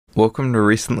Welcome to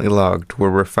Recently Logged,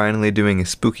 where we're finally doing a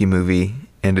spooky movie,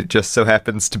 and it just so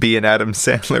happens to be an Adam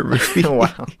Sandler movie.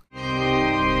 Wow.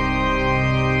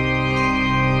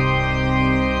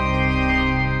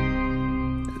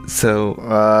 So,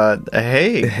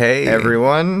 Hey,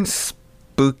 everyone.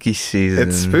 spooky season.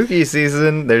 It's spooky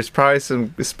season. There's probably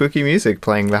some spooky music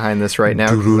playing behind this right now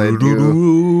because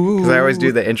I always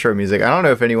do the intro music. I don't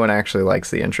know if anyone actually likes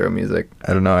the intro music.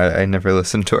 I don't know. I never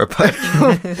listened to our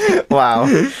podcast. Wow.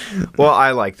 Well,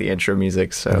 I like the intro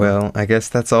music, so. Well, I guess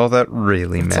that's all that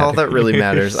really matters. That's all that really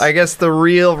matters. I guess the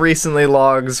real Recently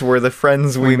Logs were the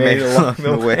friends we made along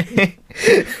the way.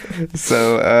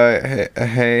 So,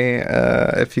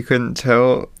 if you couldn't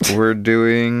tell, we're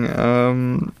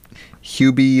doing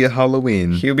Hubie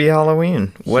Halloween. Hubie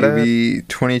Halloween. Hubie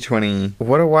 2020.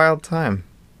 What a wild time.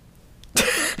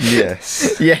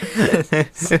 Yes. Yeah.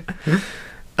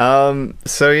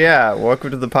 So yeah, welcome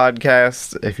to the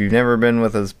podcast. If you've never been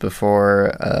with us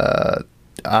before,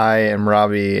 I am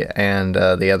Robbie, and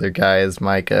the other guy is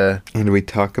Micah. And we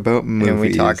talk about movies. And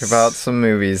we talk about some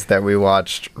movies that we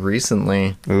watched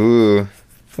recently. Ooh.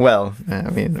 Well, I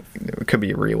mean, it could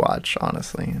be a rewatch,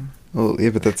 honestly. Well, yeah,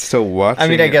 but that's still watching. I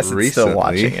mean, I guess recently. it's still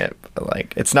watching it, but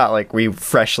like, it's not like we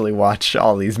freshly watch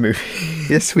all these movies.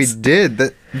 Yes, we did.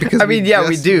 That because I mean, yeah,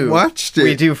 we do. Watched it.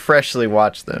 We do freshly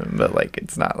watch them, but like,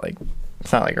 it's not like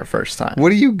our first time.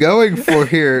 What are you going for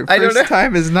here? I don't know. First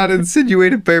time is not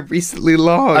insinuated by Recently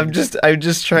Logged. I'm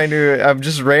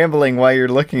just rambling while you're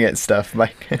looking at stuff,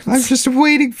 Mike. I'm just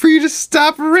waiting for you to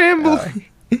stop rambling.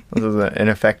 This is an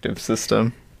ineffective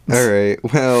system. All right.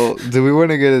 Well, do we want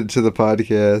to get into the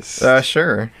podcast?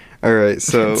 Sure. All right.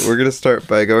 So we're gonna start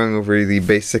by going over the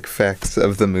basic facts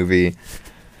of the movie.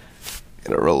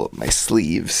 Gotta roll up my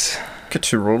sleeves. Get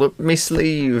to roll up my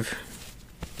sleeve.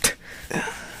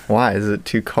 Why? Is it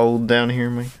too cold down here,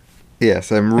 Mike?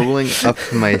 Yes, I'm rolling up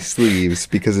my sleeves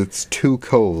because it's too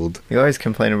cold. You always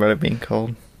complain about it being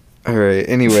cold. All right.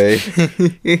 Anyway,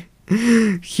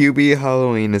 Hubie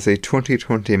Halloween is a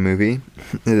 2020 movie.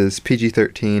 It is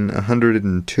PG-13,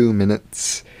 102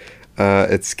 minutes.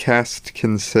 Its cast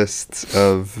consists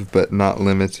of, but not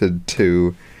limited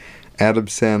to, Adam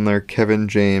Sandler, Kevin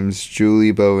James,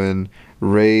 Julie Bowen,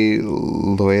 Ray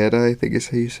Liotta, I think is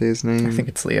how you say his name. I think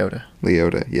it's Leota.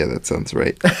 Leota, yeah, that sounds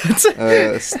right.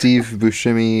 Steve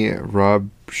Buscemi, Rob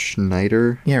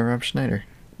Schneider. Yeah, Rob Schneider.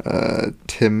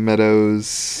 Tim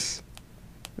Meadows,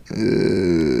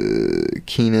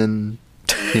 Keenan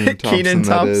Thompson, Kenan that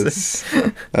Thompson. is.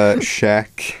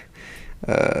 Shaq,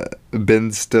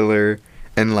 Ben Stiller,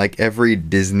 and like every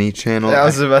Disney Channel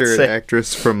actor and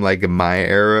actress from like my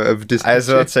era of Disney I was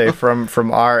about to say, Channel.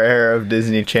 from our era of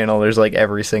Disney Channel, there's like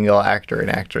every single actor and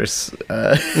actress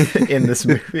in this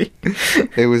movie.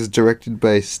 It was directed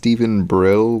by Stephen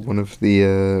Brill, one of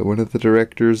the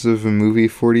directors of movie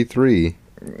 43.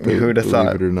 Who'd have thought?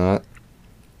 Believe it or not.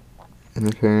 And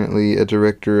apparently a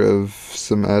director of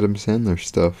some Adam Sandler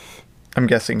stuff. I'm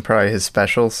guessing probably his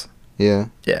specials. Yeah.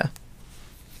 Yeah.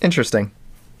 Interesting.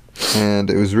 And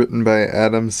it was written by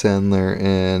Adam Sandler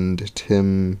and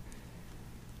Tim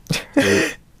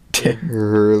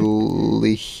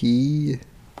Herlihy.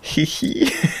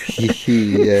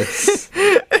 Yes.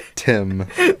 Tim.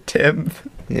 Tim.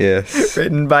 Yes.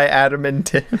 Written by Adam and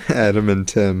Tim. Adam and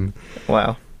Tim.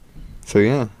 Wow. So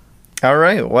yeah. All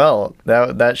right. Well,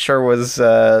 that sure was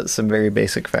some very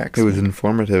basic facts. It was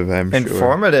informative, I'm sure.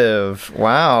 Informative.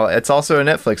 Wow. It's also a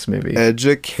Netflix movie.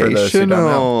 Educational. For those who don't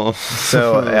know.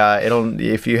 So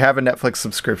if you have a Netflix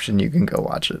subscription, you can go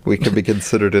watch it. We could be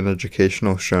considered an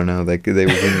educational show now. We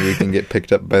can get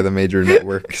picked up by the major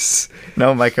networks.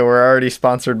 No, Micah, we're already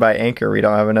sponsored by Anchor. We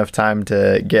don't have enough time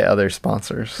to get other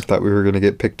sponsors. I thought we were going to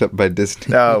get picked up by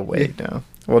Disney. Oh wait, no.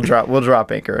 We'll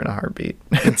drop Anchor in a heartbeat.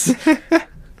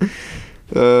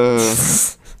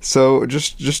 So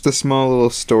just a small little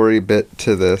story bit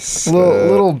to this.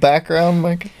 Little background,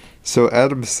 Mike. So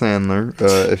Adam Sandler,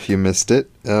 if you missed it,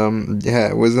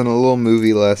 it was in a little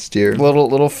movie last year.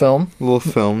 Little film. Little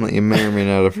film that you may or may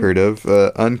not have heard of,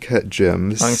 Uncut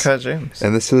Gems. Uncut Gems.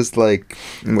 And this was like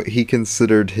what he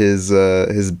considered his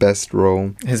best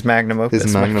role. His magnum opus.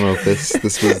 His magnum opus.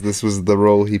 This was the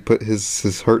role he put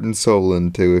his heart and soul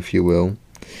into, if you will.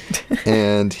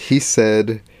 And he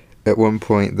said at one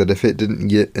point that if it didn't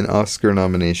get an Oscar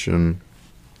nomination,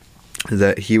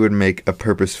 that he would make a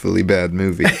purposefully bad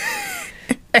movie.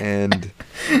 And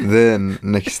then,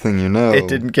 next thing you know, it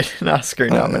didn't get an Oscar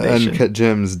nomination. Uncut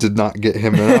Gems did not get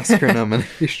him an Oscar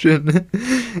nomination.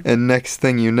 And next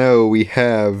thing you know, we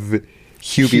have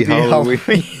Hubie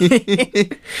Halloween.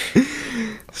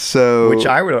 So, which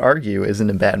I would argue isn't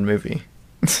a bad movie.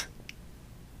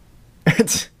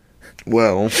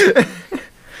 Well,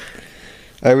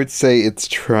 I would say it's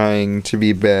trying to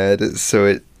be bad, so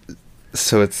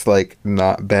it's like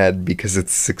not bad because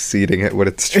it's succeeding at what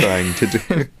it's trying to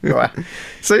do. Wow.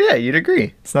 So yeah, you'd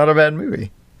agree. It's not a bad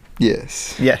movie.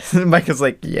 Yes. Yes. Micah's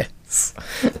like, yes.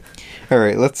 All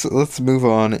right, let's move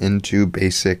on into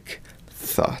basic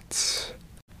thoughts.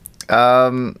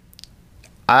 I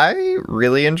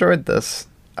really enjoyed this.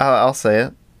 I'll say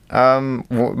it.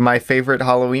 My favorite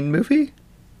Halloween movie?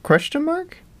 Question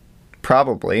mark?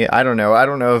 Probably. I don't know. I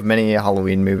don't know of many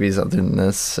Halloween movies other than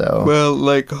this, so... Well,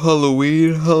 like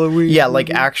Halloween? Yeah,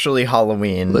 like actually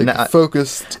Halloween. Like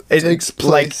focused, it takes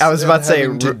place, like, I was about to say...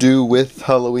 to do with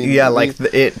Halloween. Yeah, movie.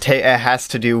 like, it has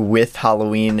to do with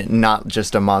Halloween, not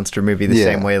just a monster movie, the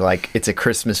same way, like, it's a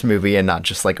Christmas movie and not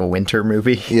just, like, a winter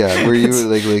movie. Yeah, where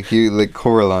like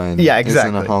Coraline. Yeah,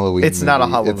 exactly. Isn't a Halloween it's movie. Not a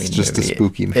Halloween It's just movie. a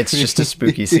spooky movie. It's just a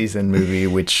spooky season movie,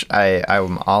 which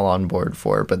I'm all on board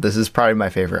for, but this is probably my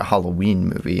favorite Halloween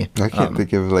movie. I can't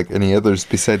think of like any others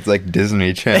besides like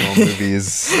Disney Channel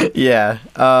movies. Yeah.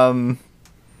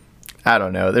 I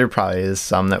don't know. There probably is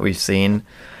some that we've seen.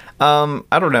 I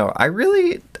don't know. I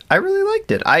really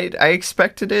liked it. I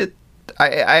expected it. I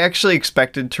actually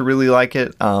expected to really like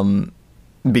it.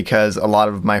 Because a lot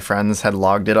of my friends had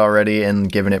logged it already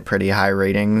and given it pretty high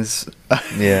ratings.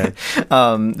 Yeah.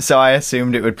 So I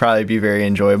assumed it would probably be very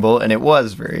enjoyable, and it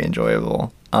was very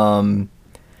enjoyable.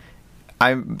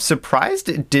 I'm surprised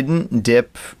it didn't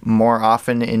dip more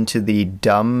often into the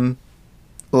dumb,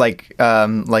 like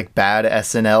bad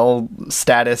SNL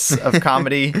status of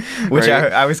comedy, which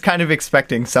Right. I was kind of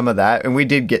expecting some of that, and we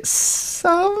did get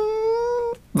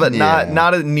some, but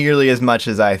not nearly as much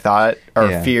as I thought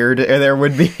or feared there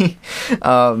would be.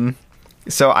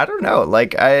 So I don't know.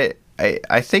 Like I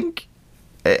think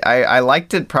I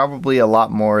liked it probably a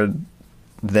lot more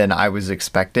than I was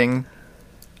expecting.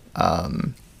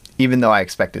 Even though I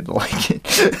expected to like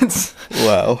it.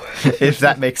 Wow. If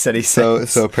that makes any sense.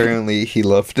 So apparently he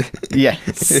loved it.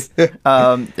 Yes. It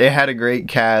had a great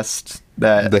cast.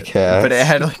 The cast. But it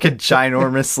had like a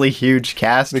ginormously huge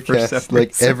cast. The cast,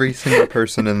 like every single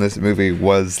person in this movie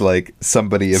was like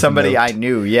somebody of note. I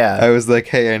knew, yeah. I was like,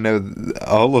 hey, I know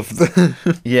all of them.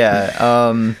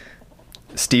 Yeah.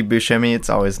 Steve Buscemi,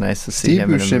 it's always nice to see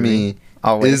him in a movie.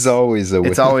 Is always a win.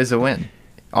 It's always a win.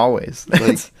 Always.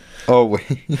 Like,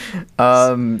 always.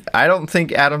 I don't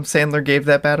think Adam Sandler gave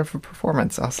that bad of a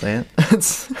performance. I'll say it.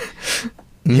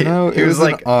 No, it was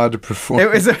like an odd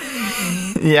performance. It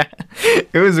was, yeah,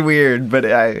 it was weird, but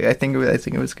I think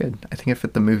it was good. I think it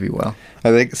fit the movie well.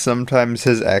 I think sometimes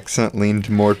his accent leaned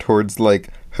more towards like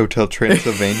Hotel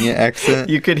Transylvania accent.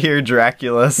 You could hear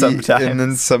Dracula sometimes, and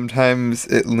then sometimes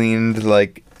it leaned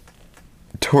like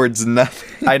towards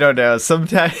nothing. I don't know.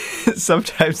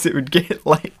 Sometimes it would get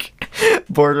like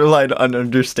borderline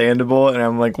ununderstandable, and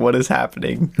I'm like, what is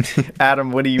happening?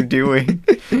 Adam, what are you doing?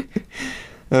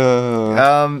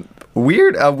 A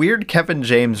weird Kevin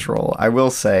James role, I will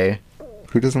say.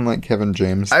 Who doesn't like Kevin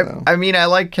James, though? I mean, I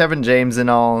like Kevin James and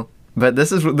all, but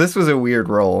this was a weird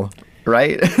role,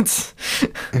 right?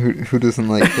 Who doesn't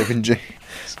like Kevin James?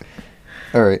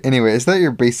 All right. Anyway, is that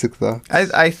your basic thoughts?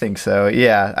 I think so.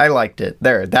 Yeah, I liked it.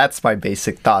 That's my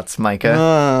basic thoughts,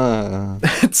 Micah.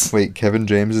 Wait, Kevin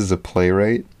James is a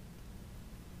playwright?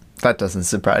 That doesn't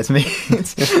surprise me.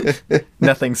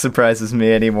 Nothing surprises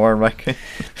me anymore, Micah.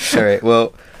 All right.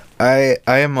 Well,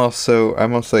 I'm also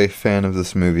a fan of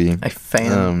this movie. A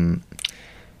fan.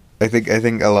 I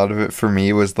think a lot of it for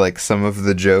me was like some of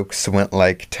the jokes went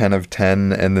like 10 of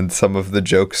 10, and then some of the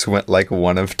jokes went like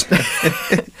 1 of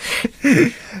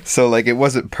 10. So like it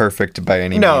wasn't perfect by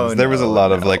any means. There was a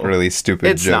lot of like really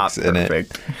stupid jokes in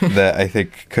it that I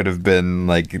think could have been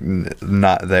like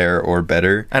not there or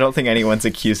better. I don't think anyone's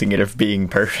accusing it of being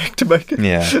perfect, but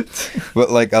yeah,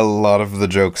 but like a lot of the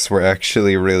jokes were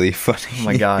actually really funny. Oh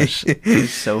my gosh,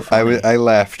 it's so funny. I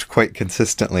laughed quite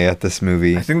consistently at this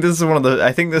movie. I think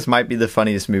this might be the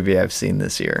funniest movie I've seen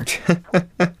this year.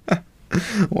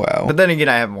 Wow. But then again,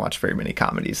 I haven't watched very many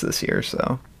comedies this year,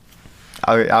 so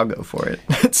I'll go for it.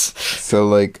 So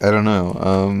like, I don't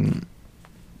know.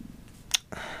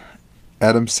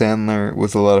 Adam Sandler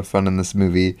was a lot of fun in this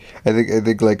movie. I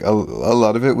think like a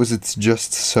lot of it was it's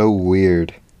just so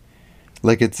weird.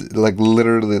 Like it's like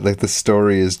literally like the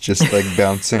story is just like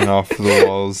bouncing off the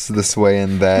walls this way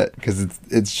and that because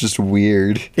it's just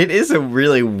weird. It is a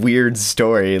really weird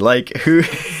story. Like who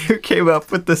came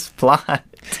up with this plot?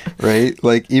 Right?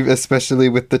 Like even especially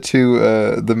with the two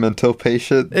the mental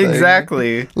patient thing.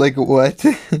 Exactly. Like what?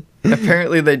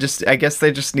 Apparently, I guess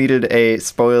they just needed a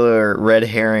spoiler red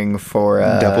herring for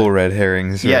double red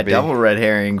herrings. Yeah, double red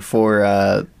herring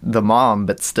for the mom,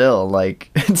 but still, like,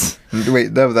 it's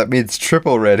wait, no, that means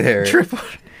triple red herring. Triple.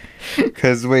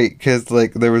 Because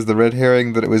like there was the red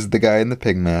herring that it was the guy in the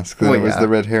pig mask. Then it was the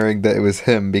red herring that it was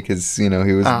him because he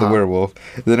was the werewolf.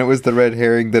 Then it was the red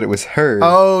herring that it was her.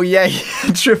 Oh yeah,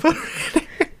 triple red herring.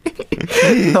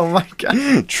 Oh my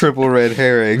god. Triple red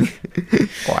herring.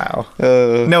 Wow.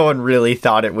 No one really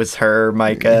thought it was her,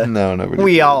 Micah. No, nobody.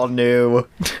 We all knew.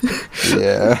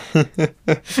 Yeah.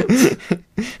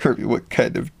 What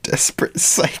kind of desperate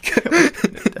psycho?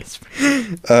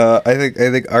 I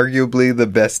think arguably the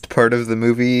best part of the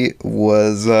movie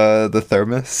was the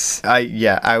thermos.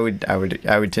 I would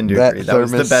tend to agree. That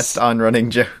was the best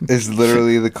on-running joke. Is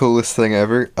literally the coolest thing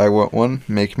ever. I want one.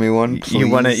 Make me one, please.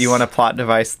 You want a plot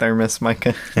device thermos,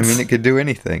 Micah? I mean, it could do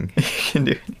anything. It can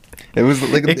do. It was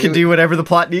like it can do whatever the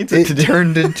plot needs it to do. It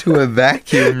turned into a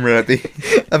vacuum, Robbie.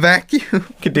 A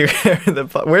vacuum. Could do whatever the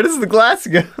plot. Where does the glass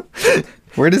go?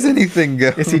 Where does anything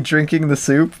go? Is he drinking the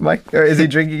soup, Mike? Or is he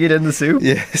drinking it in the soup?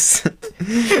 Yes.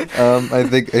 I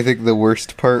think the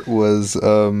worst part was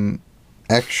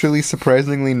actually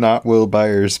surprisingly not Will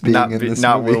Byers being in this movie.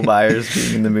 Not Will Byers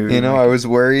being in the movie. I was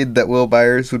worried that Will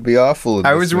Byers would be awful in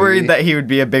I was worried that he would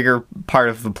be a bigger part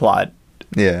of the plot.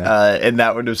 Yeah. And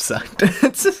that would have sucked.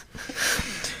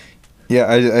 Yeah,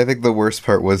 I think the worst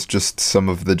part was just some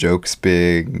of the jokes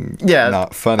being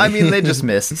not funny. I mean, they just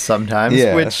missed sometimes,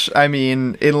 which, I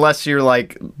mean, unless you're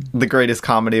like the greatest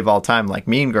comedy of all time, like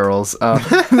Mean Girls,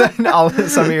 then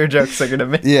some of your jokes are going to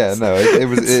miss. Yeah, no,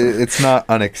 it's not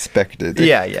unexpected.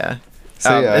 Yeah.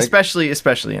 So, especially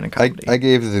in a comedy. I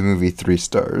gave the movie 3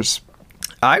 stars.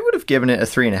 I would have given it a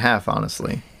 3.5,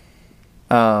 honestly.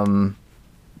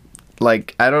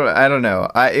 Like, I don't know.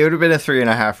 It would have been a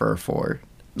 3.5 or a 4.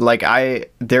 Like,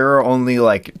 there are only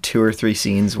like 2 or 3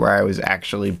 scenes where I was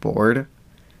actually bored,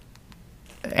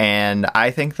 and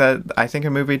I think a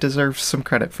movie deserves some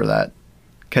credit for that,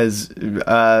 because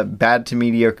bad to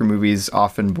mediocre movies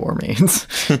often bore me.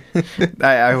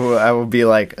 I will be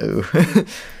like, ooh.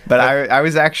 But I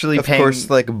was actually of course,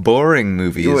 like, boring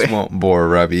movies won't bore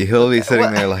Robbie. He'll be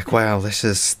sitting there like, wow, this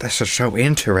is so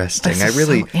interesting. I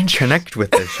really connect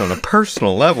with this on a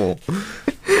personal level.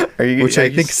 Which I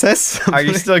think says something. Are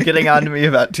you still getting on to me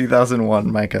about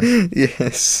 2001, Micah?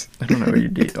 Yes. I don't know what you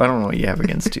do. I don't know what you have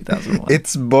against 2001.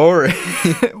 It's boring.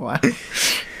 Wow.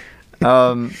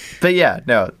 But yeah,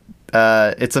 no.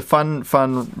 It's a fun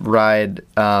ride,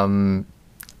 and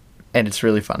it's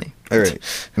really funny. All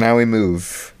right. Now we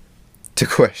move to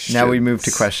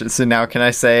questions. So now can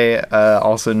I say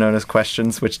also known as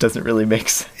questions, which doesn't really make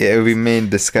sense. Yeah, it would be main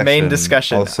discussion.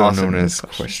 Also known as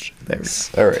questions. There we go.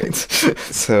 All right. So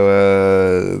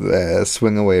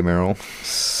swing away, Meryl.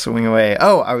 Swing away.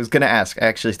 Oh, I was going to ask. I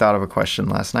actually thought of a question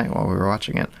last night while we were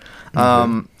watching it.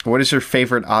 What is your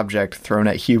favorite object thrown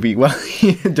at Hubie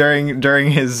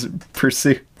during his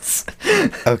pursuits?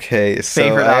 Okay,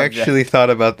 so I actually thought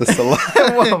about this a lot.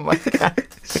 Oh my god.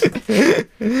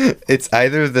 It's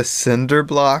either the cinder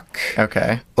block,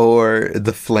 or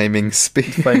the flaming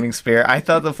spear. I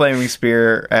thought the flaming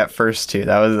spear at first too.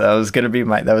 That was gonna be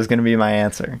my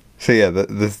answer. So yeah,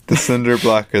 the cinder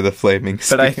block or the flaming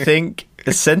spear. But I think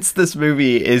since this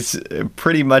movie is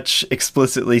pretty much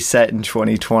explicitly set in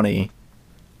 2020.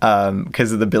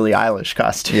 Because of the Billie Eilish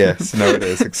costume. Yes, no, it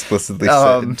is explicitly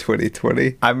set in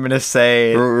 2020. I'm gonna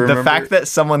say the fact that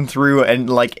someone threw an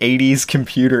 80s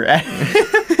computer at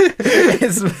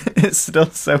is still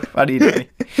so funny to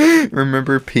me.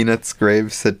 Remember Peanuts'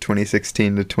 grave said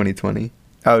 2016 to 2020?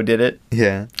 Oh, did it?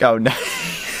 Yeah. Oh, no.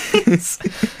 I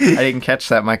didn't catch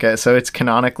that, Micah. So it's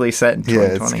canonically set in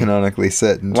 2020. Yeah, it's canonically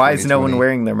set in 2020. Why is no one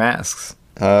wearing their masks?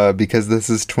 Because this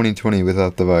is 2020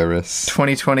 without the virus.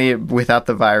 2020 without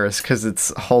the virus, because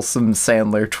it's Wholesome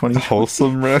Sandler 2020.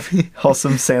 Wholesome, Robbie?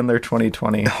 Wholesome Sandler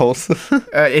 2020. Wholesome?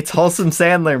 It's Wholesome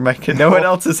Sandler, Micah. No one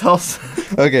else is wholesome.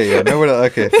 Okay, yeah, no one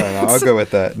else. Okay, fine. I'll go with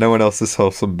that. No one else is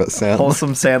wholesome but Sandler.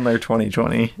 Wholesome Sandler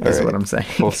 2020 is what I'm saying.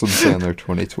 Wholesome Sandler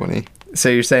 2020. So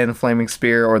you're saying the flaming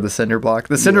spear or the cinder block?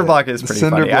 The cinder block is pretty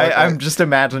funny. I'm just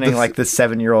imagining this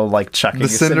 7-year-old chucking a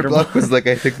cinder block. Was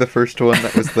I think the first one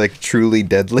that was truly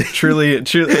deadly. Truly.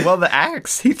 Well, the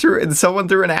axe. Someone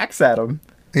threw an axe at him.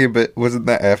 Yeah, but wasn't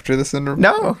that after the cinder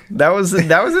block? No, that was in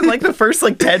the first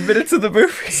 10 minutes of the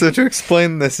movie. So to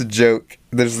explain this joke,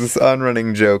 there's this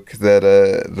on-running joke that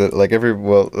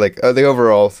the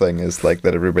overall thing is that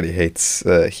everybody hates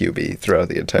Hubie throughout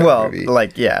the entire movie.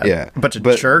 A bunch of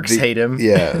jerks hate him.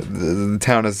 Yeah, the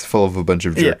town is full of a bunch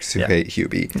of jerks who hate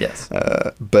Hubie. Yes.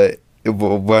 But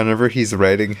whenever he's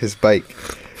riding his bike,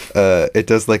 it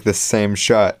does like the same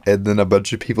shot, and then a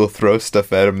bunch of people throw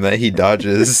stuff at him that he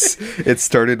dodges. It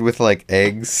started with like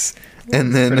eggs,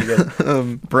 and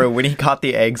then bro, when he caught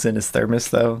the eggs in his thermos,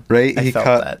 though, right, he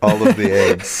caught all of the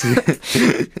eggs,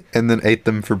 and then ate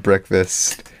them for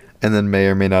breakfast, and then may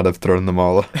or may not have thrown them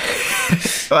all up.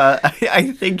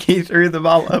 I think he threw them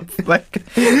all up. Like,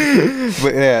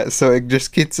 but yeah, so it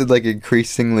just gets like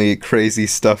increasingly crazy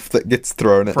stuff that gets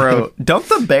thrown at him. Bro, don't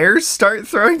the bears start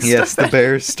throwing stuff? Yes, the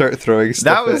bears start throwing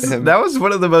stuff at him. That was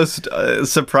one of the most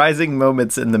surprising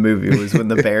moments in the movie, was when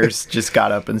the bears just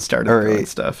got up and started throwing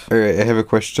stuff. All right, I have a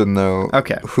question though.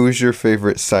 Okay. Who's your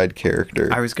favorite side character?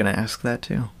 I was going to ask that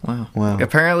too. Wow.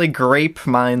 Apparently grape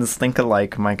minds think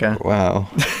alike, Micah. Wow.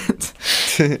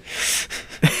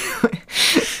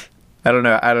 I don't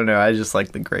know. I just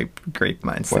like the grape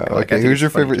minds. Wow. Okay, who's your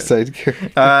favorite side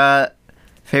character?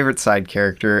 Favorite side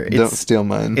character. Don't steal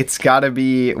mine. It's gotta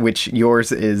be, which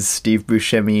yours is Steve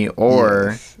Buscemi,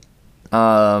 or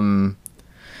yes.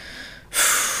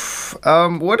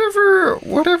 whatever.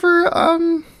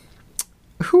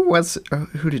 Who was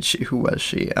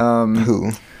she?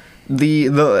 Who? The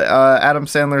Adam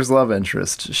Sandler's love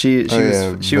interest. She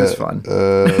was fun.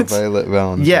 Violet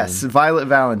Valentine. Yes, Violet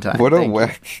Valentine. What a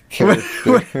whack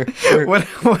character.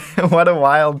 what a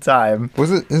wild time.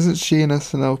 Isn't she an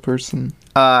SNL person?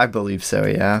 I believe so,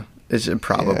 yeah.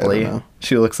 Probably. Yeah,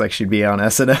 she looks like she'd be on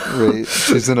SNL. Right.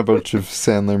 She's in a bunch of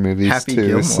Sandler movies Happy too.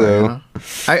 Gilmore, so yeah.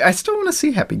 I still want to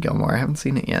see Happy Gilmore. I haven't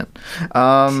seen it yet.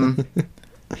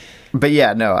 But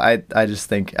yeah, no, I just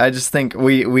think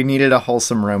we needed a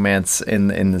wholesome romance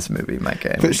in this movie,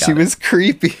 Micah. But she was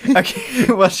creepy. Okay,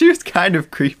 well, she was kind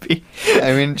of creepy.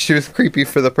 I mean, she was creepy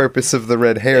for the purpose of the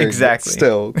red hair. Exactly. But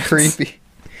still creepy.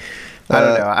 I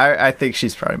don't know. I think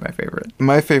she's probably my favorite.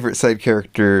 My favorite side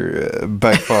character,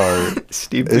 by far, is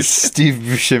Steve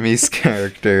Buscemi's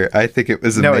character. I think it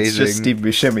was amazing. No, it's just Steve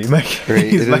Buscemi. Right,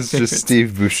 it is just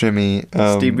Steve Buscemi.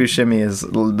 Steve Buscemi is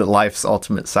life's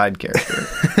ultimate side character.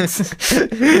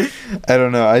 I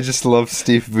don't know. I just love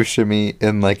Steve Buscemi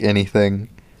in like anything.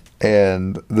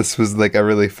 And this was like a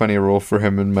really funny role for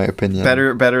him, in my opinion.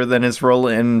 Better than his role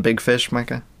in Big Fish,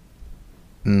 Micah?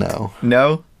 No.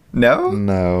 No? No?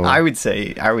 No. I would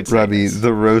say Robbie, yes.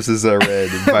 The roses are red,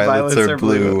 violets are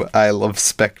blue. I love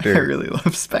Spectre. I really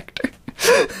love Spectre.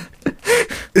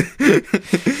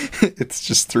 It's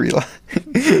just 3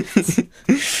 lines.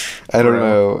 I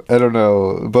don't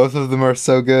know. Both of them are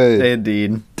so good.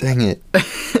 Indeed. Dang it.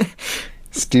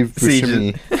 Steve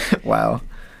Buscemi. Wow.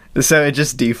 So it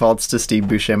just defaults to Steve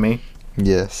Buscemi?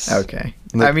 Yes. Okay.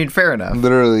 I mean, fair enough.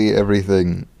 Literally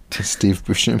everything to Steve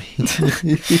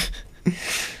Buscemi.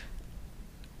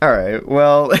 All right.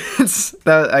 Well, I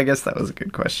guess that was a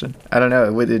good question. I don't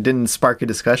know. It didn't spark a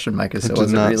discussion, Micah. So it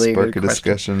wasn't really a good question. It did not spark a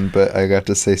discussion, but I got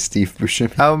to say Steve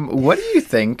Buscemi. What do you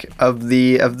think of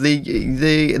the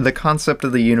concept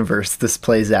of the universe this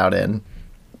plays out in?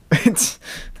 It's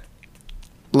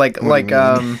like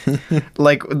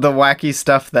the wacky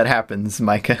stuff that happens,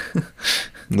 Micah.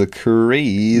 The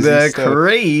crazy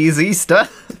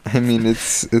stuff. I mean,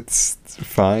 it's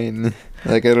fine.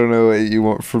 Like, I don't know what you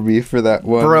want from me for that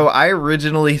one. Bro, I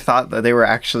originally thought that they were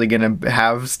actually going to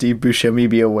have Steve Buscemi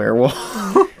be a werewolf.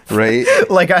 Right?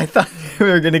 Like, I thought we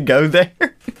were going to go there.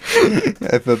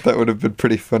 I thought that would have been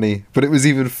pretty funny. But it was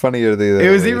even funnier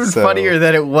funnier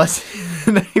that it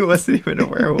wasn't, that he wasn't even a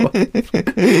werewolf.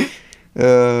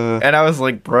 And I was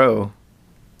like, bro.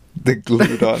 The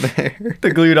glued on hair.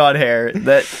 The glued on hair.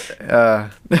 That's...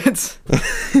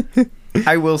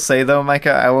 I will say though,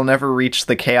 Micah, I will never reach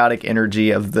the chaotic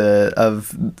energy of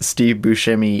Steve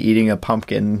Buscemi eating a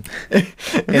pumpkin in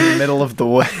the middle of the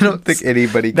woods. I don't think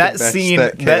anybody can match that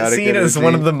chaotic That scene energy. Is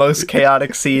one of the most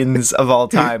chaotic scenes of all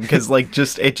time, because it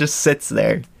just sits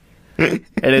there, and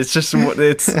it's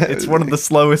one of the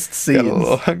slowest scenes. Got a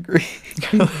little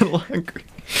hungry.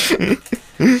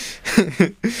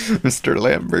 Mr.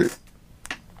 Lambert.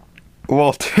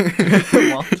 Walter.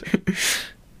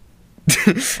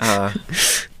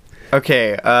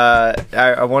 Okay.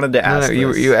 I wanted to ask.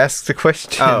 You asked the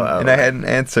question, and I hadn't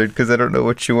answered because I don't know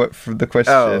what you want from the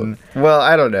question. Oh, well,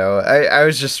 I don't know. I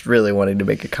was just really wanting to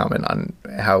make a comment on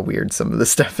how weird some of the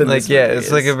stuff in this movie it's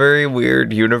is. like a very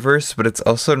weird universe, but it's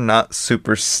also not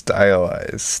super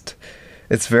stylized.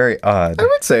 It's very odd. I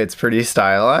would say it's pretty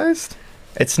stylized.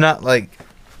 It's not like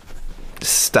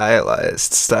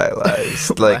stylized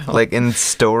Wow. like in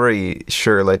story,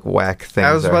 sure, like whack things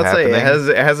I was about are to say happening.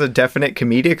 it has a definite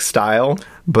comedic style,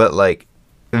 but like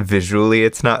visually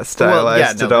it's not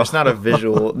stylized at all. There's not a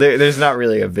visual there's not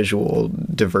really a visual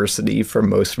diversity for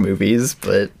most movies,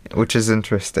 but which is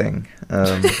interesting.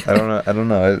 I don't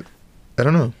know.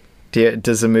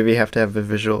 Does the movie have to have a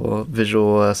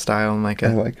visual style, Micah?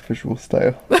 I like visual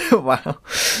style. Wow.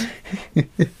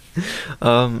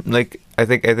 I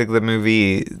think the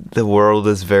movie, the world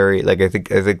is very, like, I think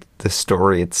the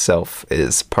story itself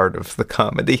is part of the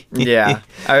comedy. Yeah,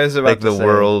 I was about to say. Like, the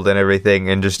world and everything,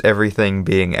 and just everything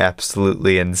being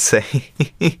absolutely insane.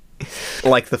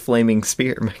 Like the flaming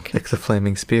spear, Mike. Like the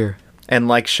flaming spear. And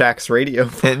like Shaq's radio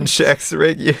voice. And Shaq's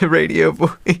radio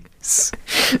voice.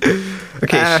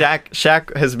 Okay,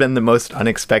 Shaq has been the most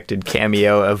unexpected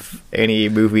cameo of any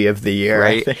movie of the year,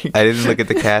 right? I think. I didn't look at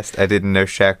the cast. I didn't know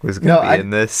Shaq was going to be in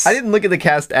this. I didn't look at the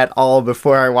cast at all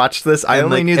before I watched this. I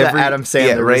only knew that Adam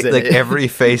Sandler was in it. Every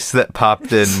face that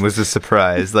popped in was a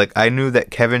surprise. Like, I knew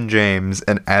that Kevin James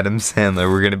and Adam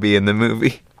Sandler were going to be in the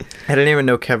movie. I didn't even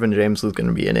know Kevin James was going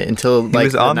to be in it until like he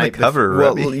was on the cover.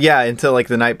 Well, yeah, until like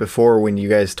the night before when you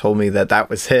guys told me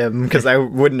that was him, because I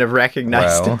wouldn't have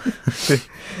recognized him.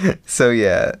 So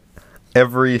yeah,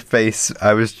 every face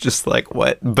I was just like,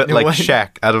 what? But like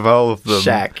Shaq, out of all of them,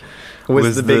 Shaq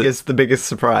was the biggest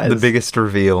surprise, the biggest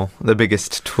reveal, the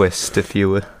biggest twist, if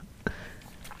you would.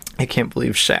 I can't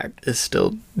believe Shaq is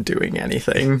still doing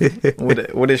anything.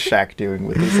 What is Shaq doing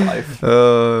with his life?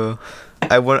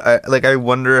 I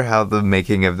wonder how the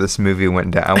making of this movie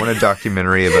went down. I want a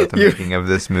documentary about the making of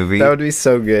this movie. That would be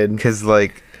so good. Because,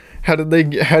 like, how did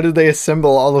they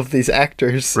assemble all of these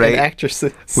actors and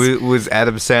actresses? Was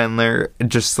Adam Sandler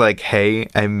just like, hey,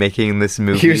 I'm making this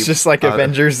movie? He was just like,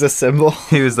 Avengers Assemble.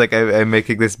 He was like, I'm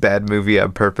making this bad movie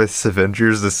on purpose,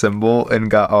 Avengers Assemble,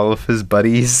 and got all of his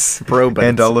buddies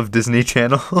and all of Disney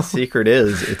Channel. The secret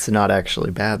is, it's not actually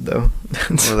bad, though.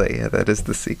 Well, yeah, that is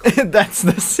the secret. That's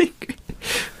the secret.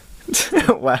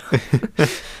 Wow.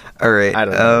 All right. I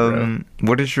don't know,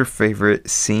 what is your favorite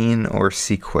scene or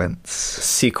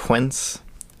sequence?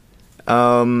 Not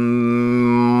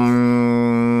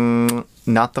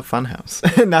the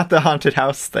funhouse. Not the haunted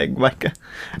house thing, Micah.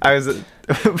 I was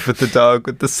with the dog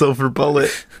with the silver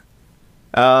bullet.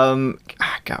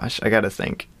 Gosh, I gotta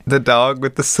think. The dog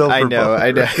with the silver bullet.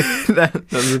 I know.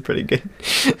 Those are pretty good.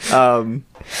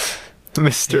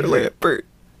 Mr. Lambert.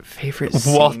 Favorite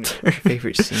scene, Walter.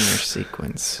 Favorite scene or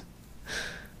sequence.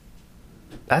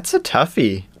 That's a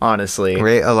toughie, honestly.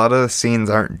 Right, a lot of the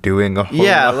scenes aren't doing a whole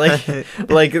lot.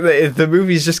 like the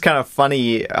movie's just kind of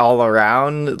funny all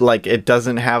around. Like, it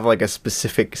doesn't have like a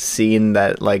specific scene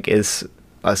that like is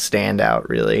a standout,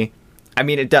 really. I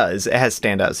mean, it does. It has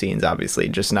standout scenes, obviously,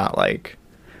 just not like,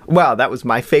 wow, that was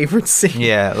my favorite scene.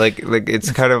 Yeah, like it's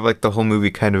kind of like the whole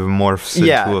movie kind of morphs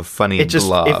into a funny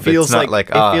blob. It feels it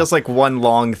feels like one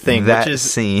long thing,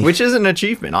 which is an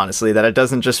achievement, honestly, that it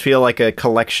doesn't just feel like a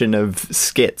collection of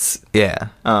skits. Yeah.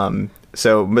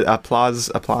 So applause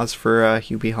for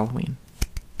Hubie Halloween.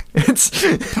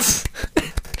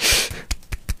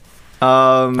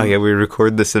 Oh yeah, we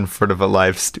record this in front of a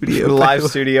live studio.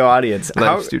 Studio audience.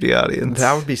 Studio audience.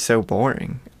 That would be so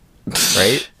boring.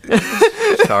 Right?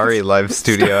 Sorry, live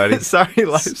studio audience. Sorry,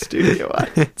 live studio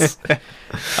audience.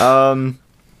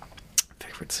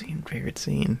 Favorite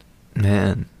scene.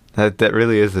 Man, that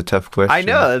really is a tough question. I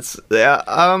know.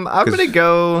 I'm gonna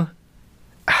go.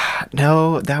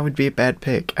 No, that would be a bad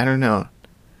pick. I don't know.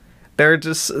 There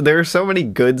are so many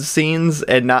good scenes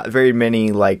and not very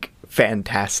many like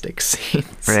fantastic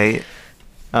scenes. Right.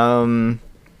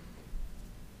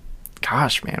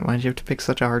 Gosh, man, why did you have to pick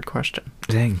such a hard question?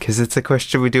 Dang, because it's a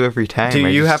question we do every time. Do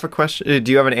you have a question?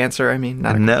 Do you have an answer? I mean,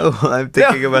 not no, I'm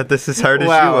thinking about this as hard as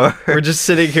you are. We're just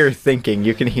sitting here thinking.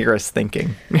 You can hear us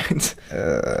thinking. You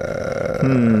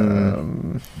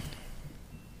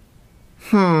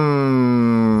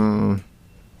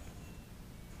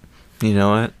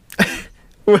know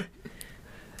what?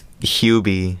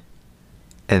 Hubie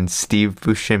and Steve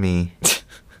Buscemi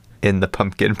in the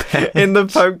pumpkin patch. In the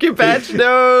pumpkin patch?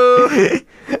 No!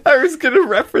 I was going to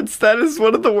reference that as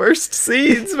one of the worst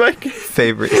scenes. My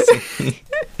favorite scene.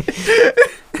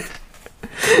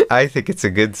 I think it's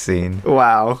a good scene.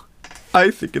 Wow.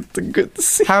 I think it's a good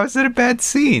scene. How is it a bad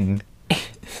scene? I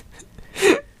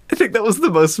think that was the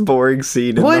most boring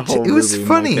scene in the whole movie. It was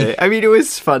funny. Okay? I mean, it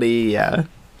was funny, yeah.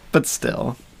 But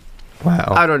still. Wow.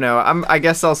 I don't know. I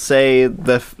guess I'll say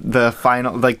the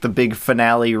final, like the big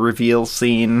finale reveal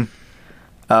scene,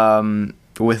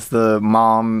 with the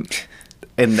mom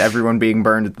and everyone being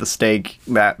burned at the stake.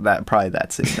 That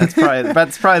scene. That's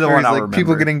probably the one I'll remember.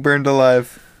 People getting burned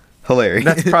alive. Hilarious.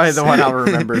 That's probably the one I'll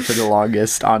remember for the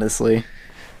longest, honestly.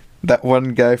 That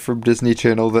one guy from Disney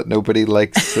Channel that nobody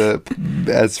likes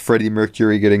as Freddie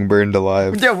Mercury getting burned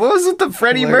alive. Yeah, what was with the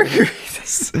Freddie Mercury?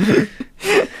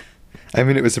 I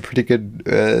mean, it was a pretty good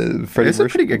Freddie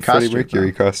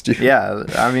Mercury costume. Yeah,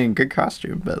 I mean, good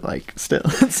costume, but like still.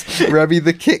 Rubby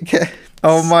the Kit Kat.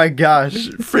 Oh my gosh,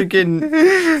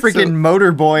 freaking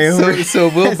motor boy. So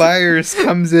Will Byers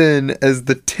comes in as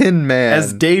the Tin Man,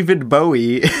 as David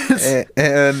Bowie,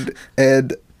 and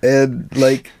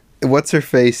like, what's her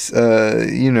face?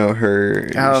 You know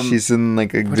her. She's in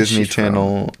like a Disney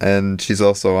Channel, and she's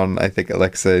also on, I think,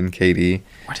 Alexa and Katie,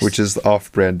 which is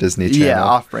off-brand Disney Channel. Yeah,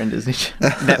 off-brand Disney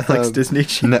Channel. Netflix Disney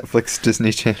Channel. Netflix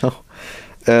Disney Channel.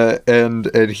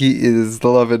 And he is the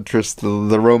love interest,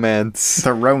 the romance.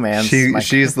 The romance.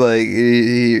 She's like,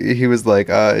 he was like,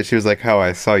 she was like, how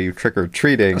I saw you trick or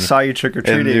treating. I saw you trick or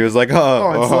treating. And he was like,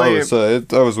 I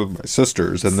was with my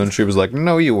sisters. And then she was like,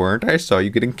 no, you weren't. I saw you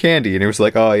getting candy. And he was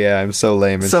like, oh yeah, I'm so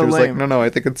lame. And she was like, no,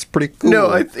 I think it's pretty cool. No,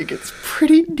 I think it's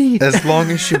pretty neat. As long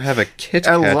as you have a Kit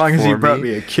Kat. As long as you brought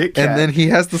me a Kit Kat. And then he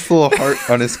has this little heart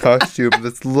on his costume,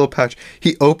 this little patch.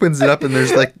 He opens it up, and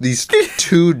there's like these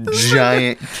two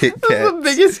giant Kit Kats. The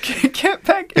biggest Kit Kat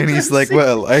pack. And he's like,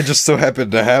 well, I just so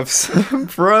happen to have some.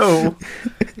 Bro.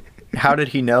 How did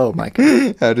he know,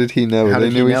 Micah? How did he know? They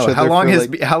knew each other.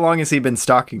 How long has he been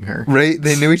stalking her? Right,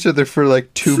 they knew each other for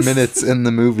like 2 minutes in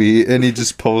the movie, and he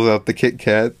just pulls out the Kit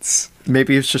Kats.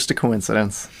 Maybe it's just a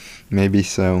coincidence. Maybe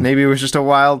so. Maybe it was just a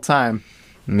wild time.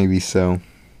 Maybe so.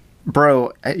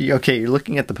 Bro, okay, you're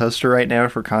looking at the poster right now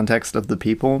for context of the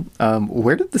people.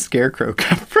 Where did the Scarecrow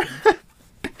come from?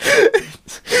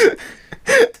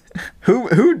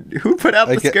 Who put out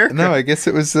the Scarecrow? No, I guess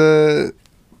it was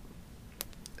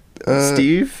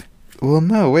Steve? Well,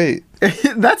 no, wait.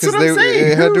 That's what I'm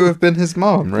saying. It had to have been his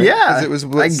mom, right? Yeah, because it was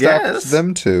what stopped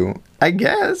them two. I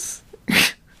guess.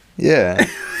 Yeah,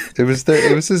 it was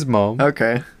his mom.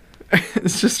 Okay,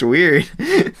 it's just weird.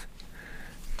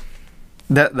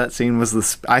 That scene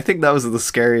was I think that was the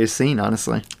scariest scene,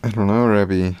 honestly. I don't know,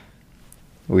 Rabbi.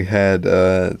 We had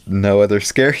no other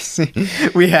scary scene.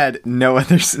 We had no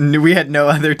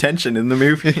other tension in the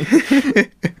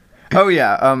movie. Oh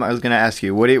yeah, I was gonna ask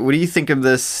you, what do you think of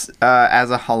this as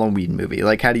a Halloween movie?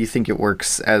 Like, how do you think it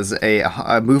works as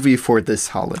a movie for this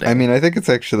holiday? I mean, I think it's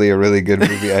actually a really good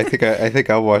movie. I think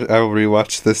I'll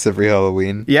rewatch this every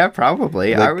Halloween. Yeah,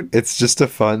 probably. Like, I would. It's just a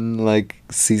fun, like,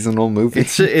 seasonal movie.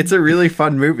 It's a really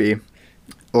fun movie.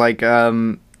 Like,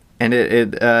 and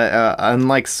it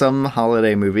unlike some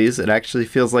holiday movies, it actually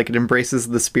feels like it embraces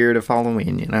the spirit of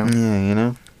Halloween, you know? Yeah, you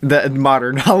know? The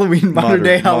modern Halloween, modern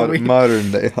day Halloween.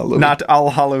 Modern day Halloween. Not All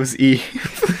Hallows Eve.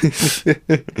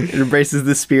 It embraces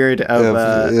the spirit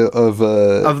of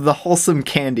the wholesome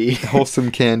candy.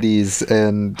 Wholesome candies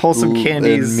and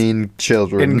mean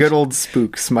children. And good old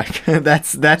spooks, Mike.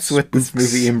 That's what this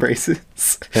movie embraces.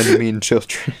 And mean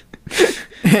children.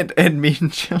 and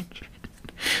mean children.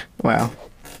 Wow.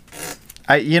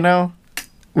 We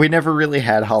never really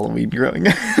had Halloween growing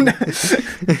up.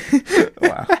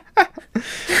 Wow.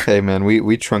 Hey man,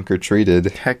 we trunk or treated.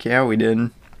 Heck yeah, we did.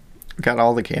 We got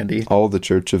all the candy. All the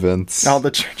church events.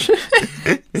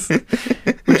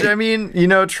 Which, I mean,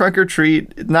 trunk or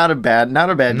treat, not a bad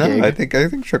gig. I think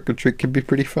trunk or treat can be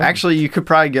pretty fun. Actually, you could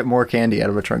probably get more candy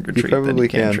out of a trunk or treat than you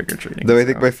can trick or treating. Though I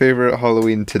think my favorite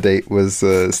Halloween to date was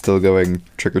still going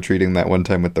trick or treating that one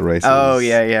time with the Rices. Oh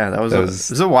yeah, that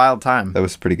was a wild time. That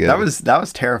was pretty good. That was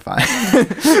terrifying.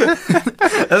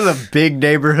 That was a big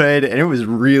neighborhood, and it was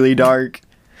really dark.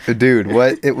 Dude,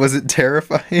 what? Was it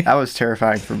terrifying? That was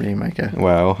terrifying for me, Micah.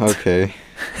 Wow. Okay.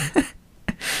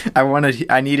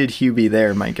 I needed Hubie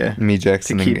there, Micah. Me,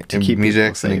 Jackson,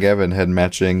 and Gavin had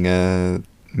matching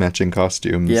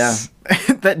costumes. Yeah.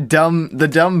 the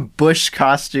dumb Bush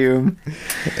costume.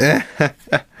 The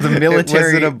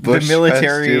military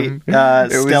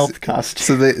stealth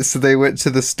costume. So they went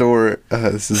to the store.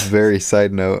 This is very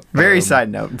side note. Side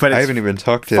note, but I haven't even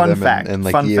talked to them in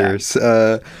like years.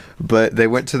 But they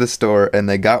went to the store and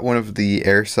they got one of the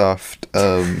airsoft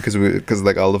because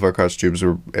like all of our costumes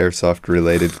were airsoft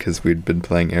related because we'd been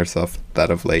playing airsoft that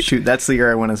of late. Shoot, that's the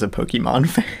year I went as a Pokemon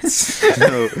fan.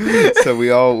 So we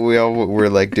all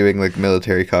were like doing like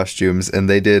military costumes, and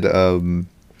they did oh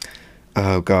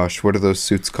gosh, what are those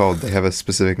suits called? They have a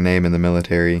specific name in the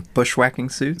military.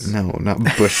 Bushwhacking suits? No, not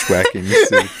bushwhacking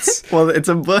suits. Well, it's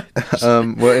a bush.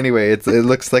 Well, anyway, it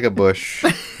looks like a bush.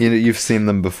 You've seen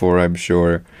them before, I'm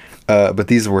sure. But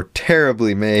these were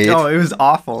terribly made. Oh, it was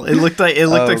awful. It looked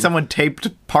like someone taped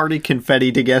party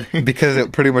confetti together. Because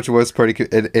it pretty much was party,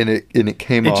 and it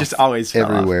came off. It just always fell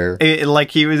everywhere.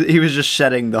 Like he was just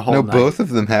shedding the whole night. No, both of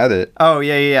them had it. Oh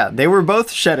yeah. They were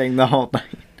both shedding the whole night.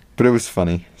 But it was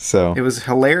funny. So it was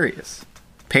hilarious.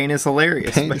 Pain is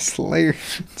hilarious.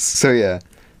 So yeah,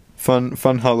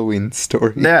 Fun Halloween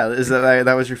story. Yeah, is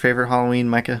that was your favorite Halloween,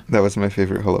 Micah? That was my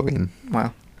favorite Halloween.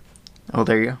 Wow. Oh,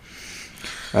 there you go.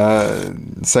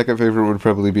 Second favorite would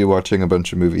probably be watching a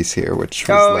bunch of movies here, which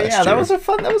was last year. That was a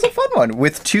fun one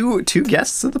with two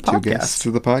guests of the podcast. Two guests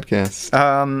of the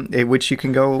podcast. Which you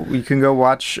can go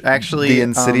watch actually the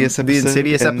Insidious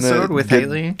episode with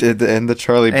Haley and the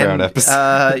Charlie Brown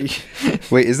episode.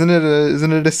 Wait, isn't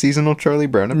it a seasonal Charlie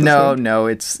Brown episode? No,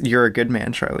 it's You're a Good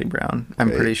Man, Charlie Brown. I'm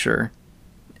pretty sure.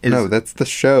 No, that's the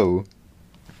show.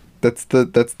 That's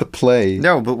the play.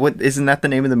 No, but what isn't that the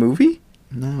name of the movie?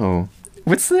 No.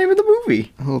 What's the name of the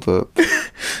movie? Hold up.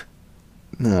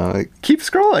 No. Keep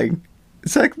scrolling.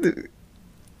 It's like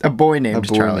a boy named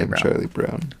Charlie Brown. Charlie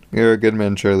Brown. You're a Good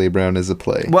Man, Charlie Brown is a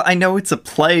play. Well, I know it's a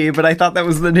play, but I thought that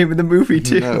was the name of the movie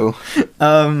too. No.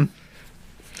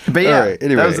 But yeah, right,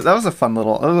 anyway. that was a fun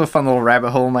little rabbit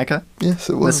hole, Micah. Yes,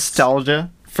 it was. Nostalgia.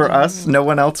 For us, no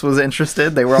one else was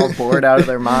interested. They were all bored out of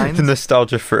their minds.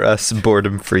 Nostalgia for us,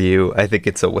 boardom for you. I think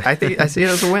it's a win. I see it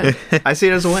as a win.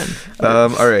 All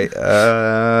right.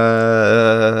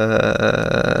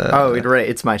 Right.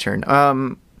 It's my turn.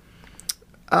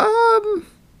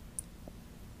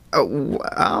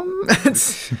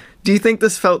 Do you think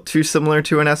this felt too similar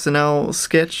to an SNL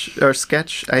sketch?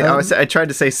 I tried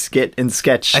to say skit and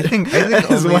sketch. I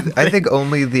think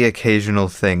only the occasional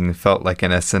thing felt like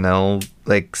an SNL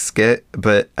like skit,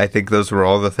 but I think those were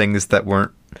all the things that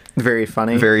weren't very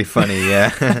funny. Very funny,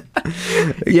 yeah.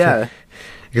 Yeah.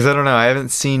 Because I don't know, I haven't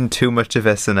seen too much of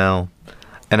SNL.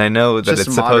 And I know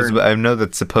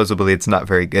that supposedly it's not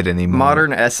very good anymore. Modern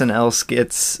SNL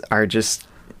skits are just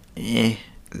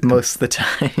most of the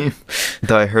time.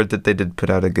 Though I heard that they did put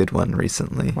out a good one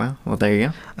recently. Well, there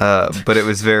you go. But it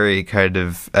was very kind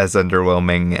of as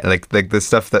underwhelming. Like the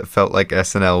stuff that felt like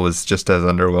SNL was just as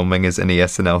underwhelming as any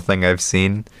SNL thing I've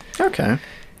seen. Okay.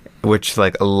 Which,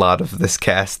 like, a lot of this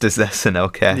cast is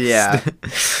SNL cast. Yeah.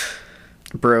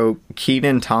 Bro,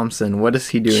 Kenan Thompson, what is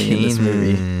he doing in this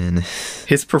movie?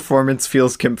 His performance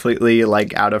feels completely,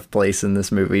 like, out of place in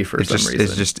this movie for some reason.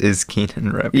 It just is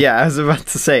Kenan Reeves. Yeah, I was about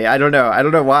to say, I don't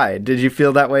know why. Did you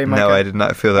feel that way, Micah? No, I did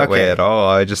not feel that way at all.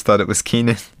 I just thought it was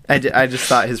Kenan. I just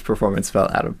thought his performance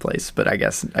felt out of place, but I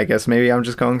guess maybe I'm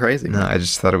just going crazy. No, I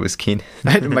just thought it was Kenan.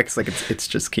 Mike's like, it's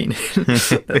just Kenan.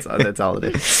 That's all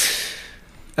it is.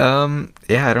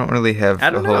 Yeah, I don't really have a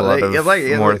whole lot of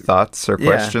more thoughts or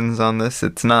questions on this.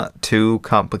 It's not too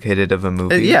complicated of a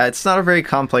movie. Yeah, it's not a very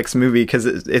complex movie because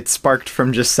it sparked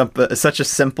from just such a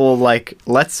simple, like,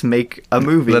 let's make a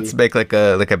movie. Let's make like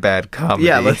a bad comedy.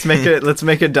 Yeah, let's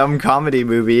make a dumb comedy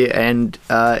movie, and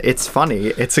it's funny.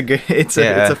 It's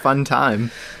a fun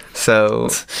time. So,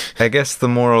 I guess the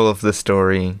moral of the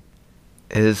story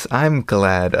is I'm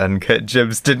glad Uncut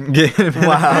Gems didn't get him.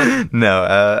 Wow. No,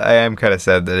 I am kind of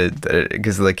sad that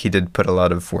because like he did put a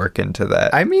lot of work into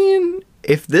that. I mean,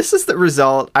 if this is the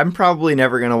result, I'm probably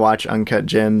never gonna watch Uncut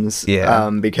Gems. Yeah.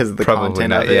 Because of the probably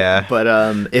content of it. Yeah. But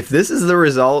if this is the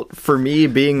result, for me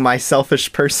being my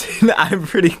selfish person, I'm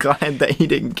pretty glad that he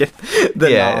didn't get the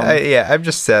nom. I'm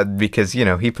just sad because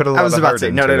he put a lot of heart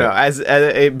into it. No. As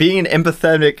being an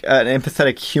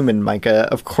empathetic human, Micah,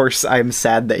 of course I'm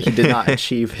sad that he did not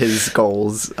achieve his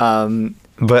goals.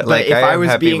 But like, if I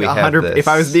was being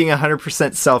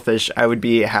 100% selfish, I would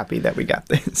be happy that we got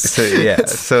this. So yeah,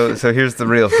 so here's the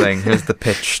real thing. Here's the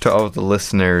pitch to all the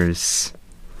listeners.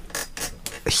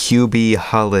 Hubie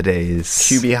Holidays.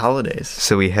 Hubie Holidays.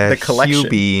 So we have the collection.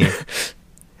 Hubie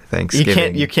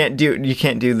Thanksgiving. You can't do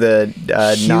the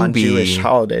non-Jewish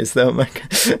holidays though, Mike.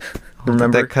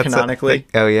 Remember canonically?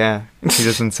 Oh yeah, he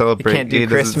doesn't celebrate. You can't do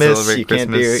Christmas. You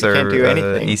can't do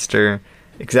anything. Easter.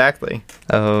 Exactly.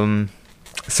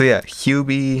 So yeah,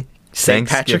 Hubie St.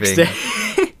 Patrick's Day.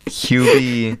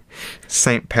 Hubie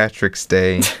St. Patrick's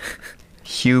Day.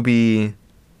 Hubie.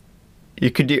 You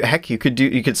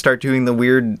could start doing the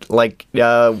weird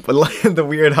the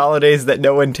weird holidays that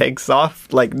no one takes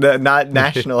off, like not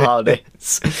national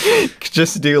holidays.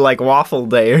 Just do like Waffle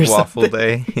Day or something. Waffle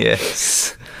Day,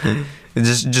 yes.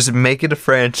 Just make it a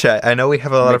franchise. I know we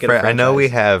have a lot of franchises. I know we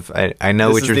have. I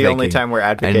know what you're thinking. This is the only time we're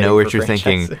advocating. I know what you're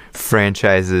thinking.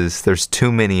 Franchises. There's too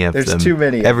many of them. There's too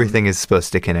many. Everything is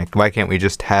supposed to connect. Why can't we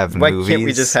just have movies? Why can't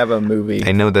we just have a movie?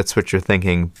 I know that's what you're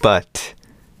thinking, but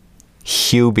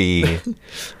Hubie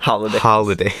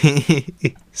holidays.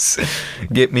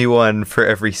 Get me one for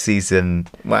every season.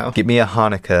 Wow. Get me a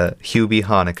Hanukkah. Hubie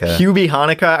Hanukkah. Hubie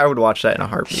Hanukkah. I would watch that in a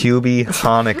heartbeat. Hubie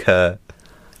Hanukkah.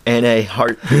 In a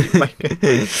heartbeat.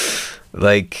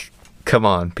 Like, come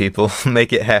on, people.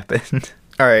 Make it happen.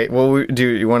 All right. Well, do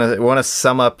you want to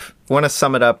sum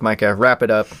it up, Micah? Wrap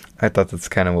it up. I thought that's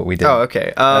kind of what we did. Oh,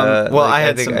 okay. Well,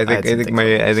 I think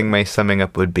my summing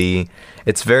up would be,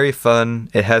 it's very fun.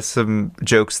 It has some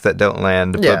jokes that don't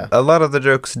land, but a lot of the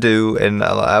jokes do, and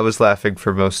I was laughing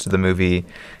for most of the movie.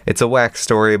 It's a whack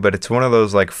story, but it's one of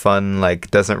those like fun,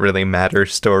 like doesn't really matter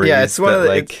stories. Yeah, it's one of the,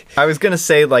 like, I was gonna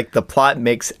say like the plot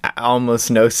makes almost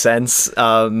no sense,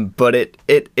 but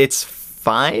it's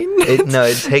fine.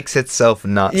 It takes itself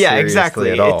not seriously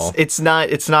exactly at all. It's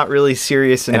not really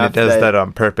serious enough. And it does that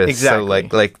on purpose. Exactly.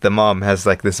 So like the mom has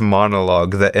like this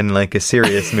monologue that in like a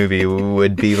serious movie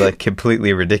would be like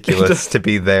completely ridiculous to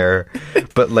be there,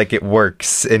 but like it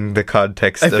works in the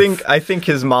context. I think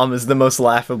his mom is the most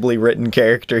laughably written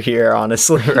character here,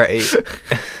 honestly. Right.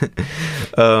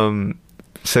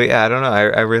 So yeah, I don't know.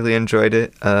 I really enjoyed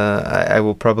it. I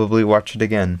will probably watch it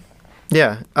again.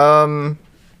 Yeah.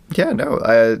 Yeah, no,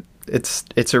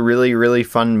 it's a really, really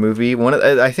fun movie.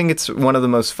 I think it's one of the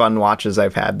most fun watches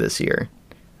I've had this year.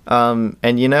 And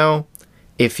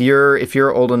if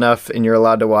you're old enough and you're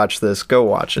allowed to watch this, go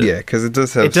watch it. Yeah, because it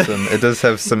does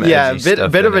have some yeah, edgy stuff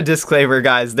bit of in a disclaimer,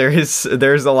 guys. There's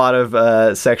a lot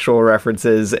of sexual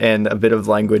references and a bit of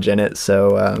language in it,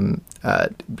 so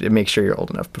make sure you're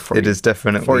old enough before. It is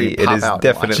definitely a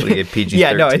PG-13.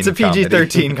 Yeah, no, it's a comedy.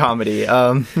 PG-13 comedy.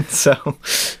 So.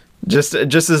 Just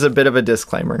as a bit of a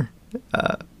disclaimer,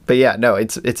 but yeah, no,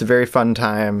 it's a very fun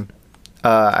time.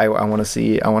 I want to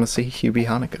see Hubie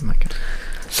Hanukkah, Micah.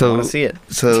 So I want to see it.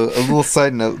 So a little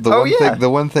side note: the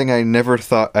one thing I never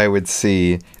thought I would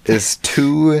see is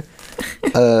two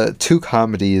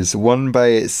comedies, one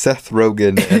by Seth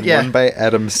Rogen and one by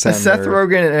Adam Sandler. A Seth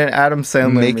Rogen and Adam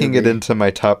Sandler making movie. it into my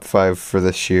top 5 for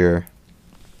this year.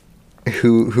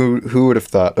 Who would have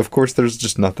thought? Of course, there's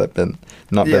just not been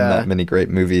that many great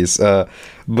movies.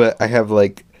 But I have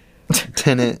like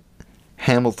Tenet,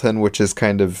 Hamilton, which is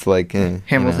kind of like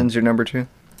Hamilton's your number 2.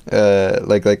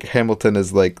 Like Hamilton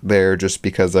is like there just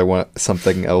because I want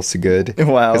something else good.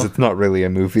 Wow, because it's not really a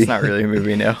movie. It's not really a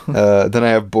movie, no. Then I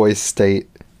have Boys State,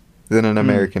 then An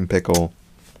American Pickle,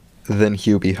 then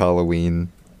Hubie Halloween,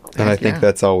 and I think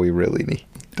that's all we really need.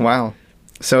 Wow.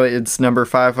 So it's number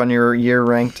 5 on your year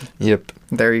ranked? Yep.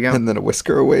 There you go. And then A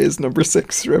Whisker Away is number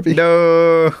 6, Rebby.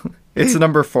 No! It's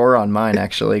number 4 on mine,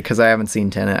 actually, because I haven't seen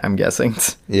Tenet, I'm guessing.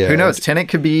 Yeah. Who knows? Tenet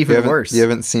could be even worse. You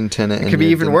haven't seen Tenet. It could be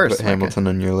even worse. Put Hamilton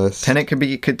on your list. Tenet could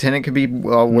be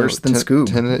worse than Scoob.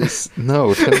 Tenet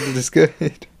is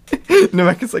good. No,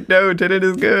 Micah's like, no, Tenet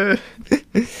is good.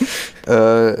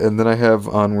 And then I have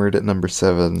Onward at number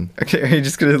 7. Okay, are you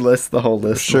just going to list the whole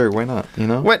list? Sure, why not,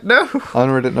 What? No!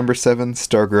 Onward at number 7,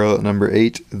 Stargirl at number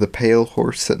 8, The Pale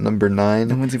Horse at number 9,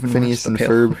 no one's even Phineas and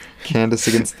Ferb, Candace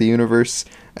Against the Universe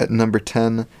at number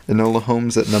 10, Enola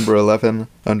Holmes at number 11,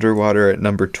 Underwater at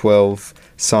number 12,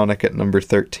 Sonic at number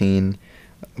 13,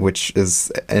 which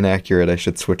is inaccurate, I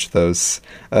should switch those.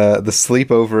 The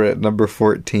Sleepover at number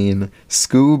 14,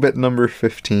 Scoob at number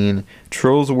 15,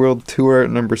 Trolls World Tour at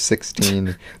number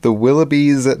 16, The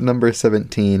Willoughbys at number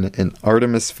 17, and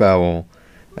Artemis Fowl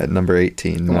at number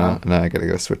 18. Wow. Now I gotta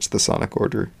go switch the Sonic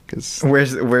order. Cause where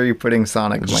are you putting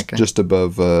Sonic, Micah? Just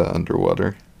above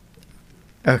Underwater.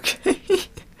 Okay.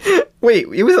 Wait,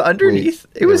 it was underneath?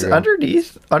 It was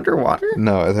underneath Underwater?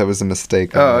 No, that was a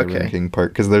mistake on the ranking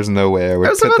part, because there's no way I would.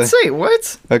 I was about to say,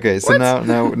 what? Okay, so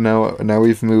now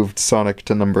we've moved Sonic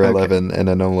to number 11, and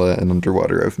Enola and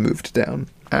Underwater have moved down.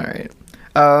 All right.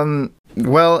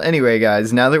 Well, anyway,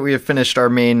 guys, now that we have finished our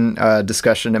main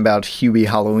discussion about Hubie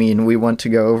Halloween, we want to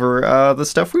go over the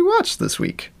stuff we watched this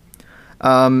week.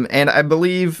 And I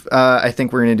believe, I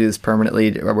think we're going to do this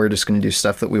permanently. We're just going to do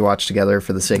stuff that we watch together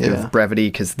for the sake of brevity,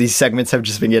 because these segments have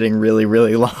just been getting really,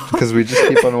 really long. Because we just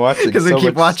keep on watching. Because we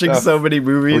keep watching so many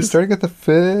movies. We're starting at the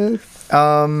 5th.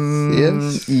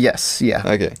 Yes, yeah.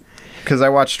 Okay. Because I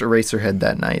watched Eraserhead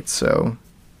that night, so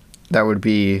that would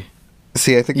be.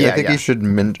 See, I think you should.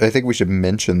 I think we should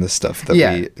mention the stuff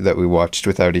that we watched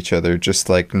without each other. Just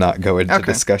like not go into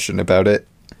discussion about it.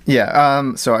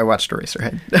 Yeah, so I watched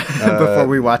Eraserhead before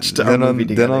we watched our movie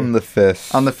together. Then on the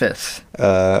 5th. On the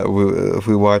 5th.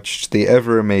 We watched the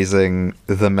ever-amazing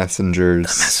The Messengers.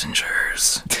 The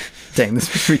Messengers. Dang,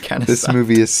 this movie kind of This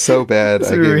movie is so bad. I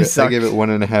gave it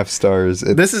 1.5 stars.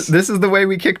 This is the way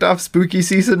we kicked off spooky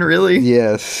season, really?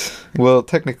 Yes. Well,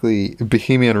 technically,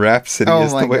 Bohemian Rhapsody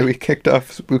is the way we kicked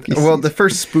off spooky season. Well, the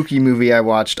first spooky movie I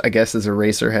watched, I guess, is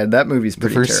Eraserhead. That movie's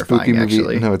pretty terrifying,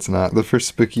 actually. No, it's not. The first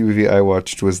spooky movie I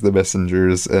watched was The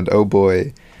Messengers, and oh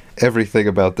boy, everything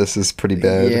about this is pretty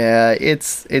bad. Yeah,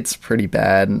 it's pretty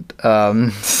bad.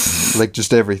 Like,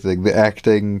 just everything. The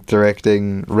acting,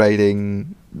 directing,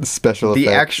 writing, special the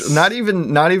effects. actual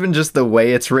not even just the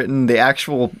way it's written, the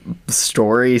actual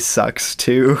story sucks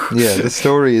too. Yeah, the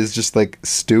story is just like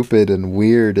stupid and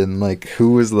weird, and like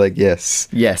who was like, yes,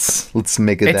 let's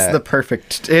make it. It's the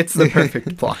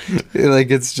perfect plot.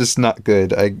 Like it's just not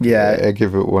good. I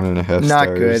give it 1.5 stars. Not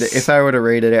good. If I would have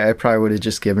rated it, I probably would have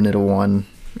just given it a one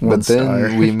but star.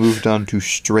 Then we moved on to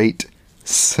straight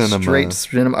cinema.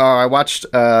 Oh, I watched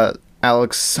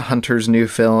Alex Hunter's new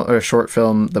short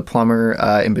film, The Plumber,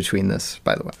 in between this,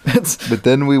 by the way. But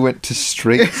then we went to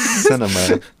straight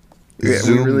cinema. Yeah,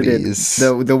 we really did.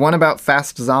 The one about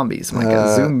fast zombies. My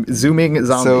God, zooming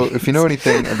zombies. So if you know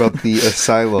anything about the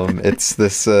Asylum, it's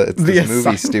this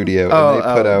movie studio,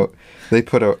 and they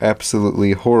put out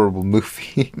absolutely horrible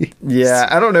movies. Yeah,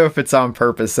 I don't know if it's on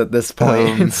purpose at this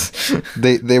point.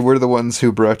 They were the ones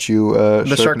who brought you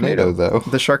the Sharknado, though.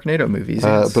 The Sharknado movies,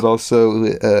 yes. But also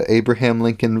Abraham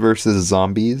Lincoln versus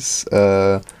Zombies,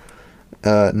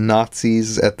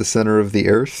 Nazis at the Center of the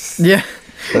Earth. Yeah.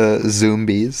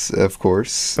 Zombies, of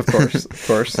course. Of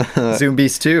course.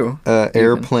 Zombies too.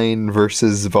 Airplane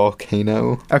versus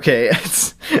Volcano. Okay,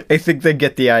 I think they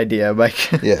get the idea,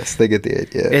 Mike. Yes, they get the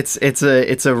idea. It's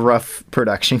a rough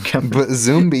production company. But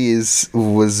Zombies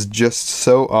was just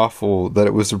so awful that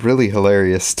it was really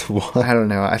hilarious to watch. I don't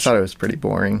know. I thought it was pretty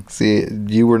boring. See,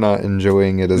 you were not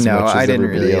enjoying it as much as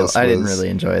everybody else was. I didn't really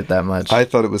enjoy it that much. I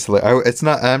thought it was hilarious.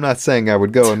 I'm not saying I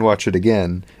would go and watch it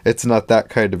again. It's not that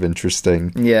kind of interesting.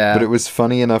 Yeah, but it was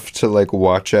funny enough to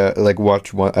watch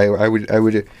one. I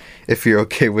would if you're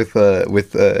okay with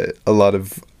a lot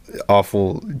of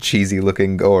awful cheesy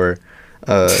looking gore.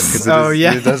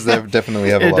 It does definitely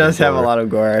have a lot of gore. It does have a lot of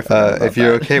gore. If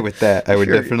you're okay with that, I would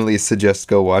definitely suggest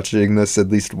watching this at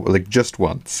least just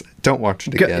once. Don't watch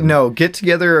it again. Get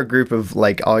together a group of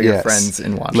all your friends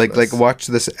and watch this. Watch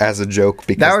this as a joke,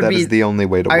 because that is the only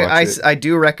way to watch it. I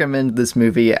do recommend this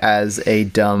movie as a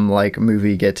dumb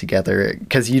movie get together,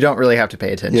 because you don't really have to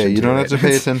pay attention. Yeah, you don't have to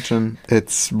pay attention.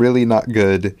 It's really not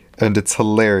good, and it's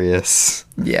hilarious.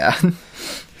 Yeah.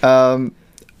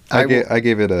 I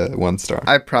gave it a 1 star.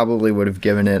 I probably would have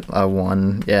given it a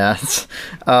 1. Yeah.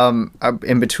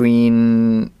 In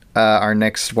between our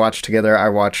next watch together, I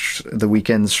watched The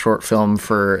Weeknd's short film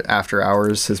for After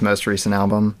Hours, his most recent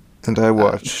album. And I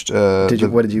watched what did you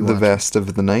watch? The Vast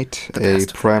of the Night, a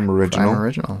Prime original. Prime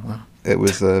original. Wow. It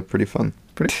was pretty fun.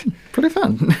 Pretty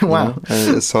fun. Wow.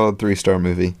 A solid 3-star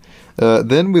movie.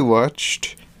 Then we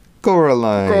watched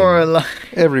Coraline.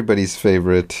 Everybody's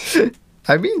favorite.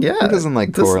 I mean, yeah. Who doesn't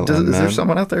like Coraline? Is there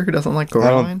someone out there who doesn't like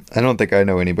Coraline? I don't think I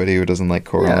know anybody who doesn't like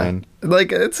Coraline. Yeah.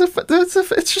 It's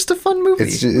just a fun movie.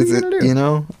 It's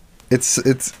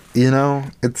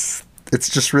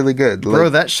just really good. Bro,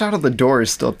 that shot of the door is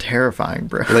still terrifying,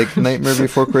 bro. Nightmare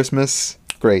Before Christmas,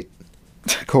 great.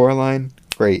 Coraline,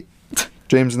 great.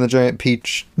 James and the Giant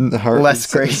Peach,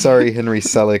 less great. Sorry, Henry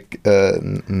Selick,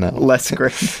 no. Less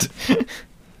great.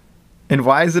 And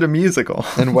why is it a musical?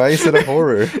 And why is it a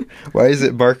horror? Why is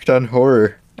it barked on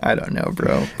horror? I don't know,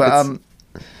 bro. But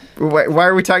why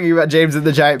are we talking about James and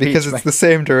the Giant Peach? Because it's the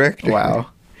same director.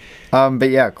 Wow. But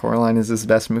yeah, Coraline is his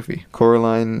best movie.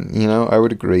 Coraline, I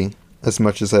would agree. As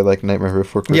much as I like Nightmare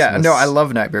Before Christmas. Yeah, no, I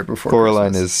love Nightmare Before Christmas.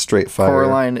 Coraline is straight fire.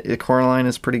 Coraline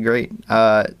is pretty great.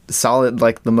 Solid,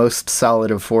 the most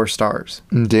solid of 4 stars.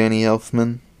 Danny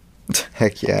Elfman.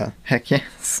 Heck yeah. Heck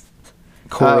yes.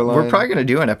 Coraline. We're probably going to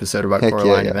do an episode about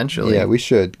Coraline eventually. Yeah, we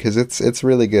should, because it's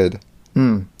really good.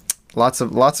 Lots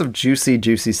of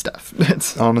juicy stuff.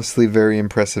 It's honestly very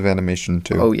impressive animation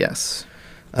too. Oh yes.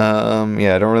 I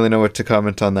don't really know what to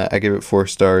comment on that. I give it 4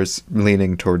 stars,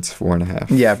 leaning towards 4.5.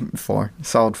 Yeah, 4.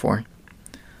 Solid 4.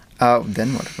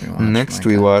 Then what did we watch? Next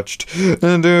we watched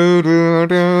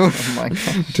oh my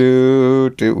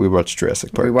god. We watched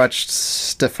Jurassic Park. We watched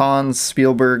Stefan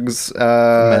Spielberg's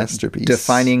masterpiece.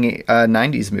 Defining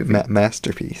 90s movie.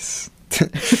 Masterpiece.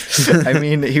 I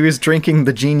mean, he was drinking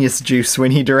the genius juice when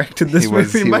he directed this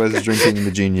movie. He was drinking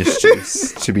the genius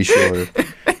juice, to be sure.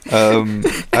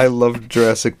 I loved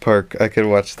Jurassic Park. I could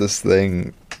watch this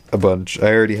thing a bunch.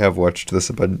 I already have watched this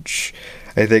a bunch.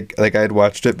 I think I'd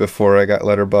watched it before I got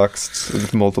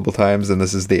Letterboxd multiple times, and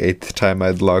this is the 8th time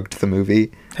I'd logged the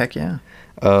movie. Heck yeah.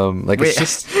 Wait, it's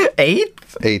just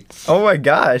 8th? 8th. Oh my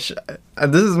gosh.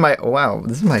 This is my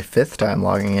 5th time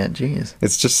logging it. Jeez.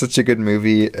 It's just such a good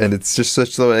movie, and it's just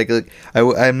such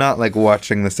I'm not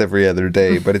watching this every other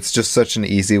day, but it's just such an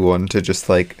easy one to just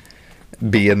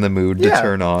be in the mood to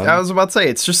turn on. I was about to say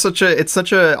it's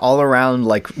such a all around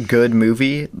good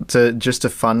movie, just a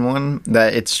fun one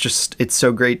that it's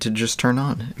so great to just turn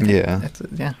on. Yeah.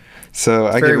 Yeah. So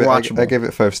I give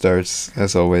it 5 stars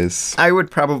as always. I would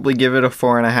probably give it a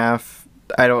 4.5.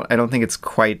 I don't think it's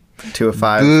quite to a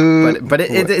 5, but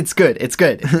it's good. It's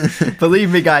good.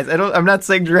 Believe me, guys. I'm not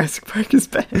saying Jurassic Park is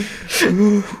bad.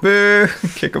 Boo!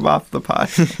 Kick him off the pod.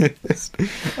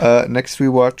 Next, we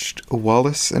watched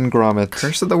Wallace and Gromit: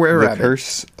 Curse of the Were-Rabbit. The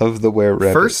Curse of the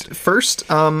Were-Rabbit. First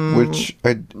Wallace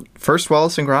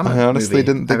and Gromit. I honestly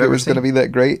didn't think it was going to be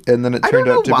that great, and then it turned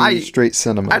out to be straight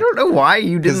cinema. I don't know why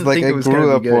you didn't think it was going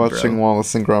to be good, I grew up watching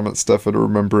Wallace and Gromit stuff and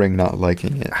remembering not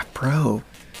liking it. Bro.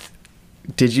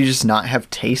 Did you just not have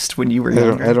taste when you were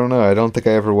younger? I don't know. I don't think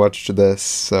I ever watched this,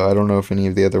 so I don't know if any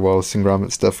of the other Wallace and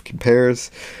Gromit stuff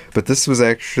compares. But this was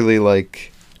actually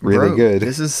like really good.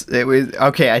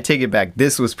 Okay. I take it back.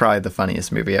 This was probably the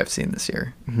funniest movie I've seen this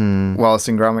year. Wallace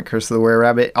and Gromit: Curse of the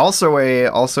Were-Rabbit. Also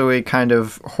a kind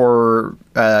of horror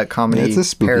comedy it's a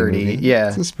spooky parody. Movie. Yeah,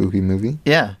 it's a spooky movie.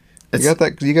 Yeah.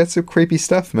 You got some creepy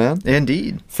stuff, man.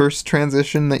 Indeed. First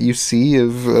transition that you see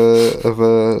of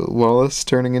Wallace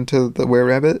turning into the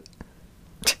Were-Rabbit.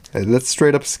 That's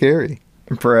straight up scary.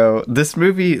 Bro, this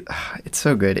movie, it's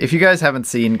so good. If you guys haven't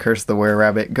seen Curse of the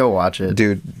Were-Rabbit, go watch it.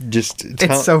 Dude,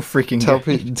 it's so freaking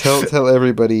good. Tell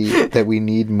everybody that we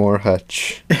need more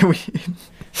Hutch.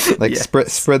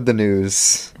 Spread the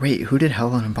news. Wait, who did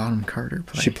Helena Bonham Carter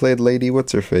play? She played Lady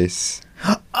What's-Her-Face.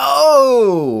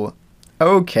 Oh!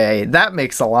 Okay, that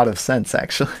makes a lot of sense,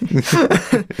 actually.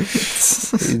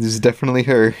 It's definitely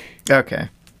her. Okay.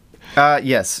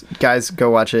 Yes, guys, go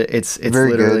watch it. It's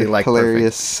very literally good, like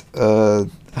hilarious.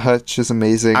 Hutch is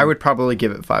amazing. I would probably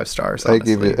give it 5 stars.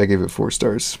 Honestly. I gave it 4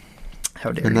 stars.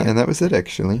 How dare you? And that was it,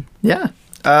 actually. Yeah.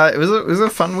 It was a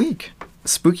fun week,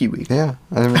 spooky week. Yeah,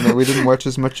 I mean, we didn't watch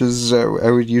as much as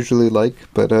I would usually like,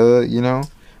 but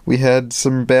we had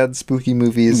some bad spooky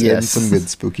movies and some good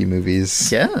spooky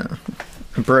movies. Yeah.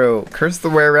 Bro, Curse of the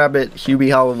Were-Rabbit, Hubie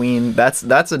Halloween,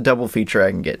 that's a double feature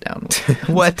I can get down with.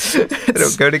 What? They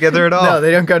don't go together at all. No,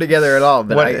 they don't go together at all.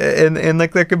 But and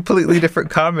like they're completely different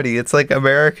comedy. It's like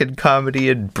American comedy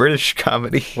and British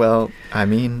comedy. Well, I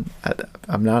mean,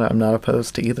 I'm not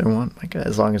opposed to either one, like,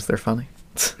 as long as they're funny.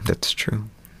 That's true.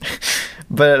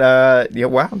 But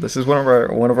wow, this is one of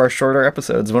our shorter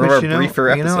episodes, one of our briefer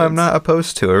episodes. I'm not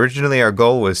opposed to. Originally, our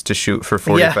goal was to shoot for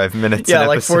 45 minutes. Yeah,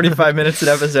 like 45 minutes an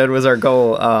episode was our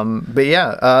goal. But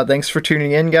yeah, thanks for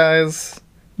tuning in, guys.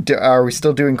 Are we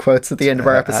still doing quotes at the end of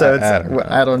our episodes?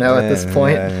 I don't know at this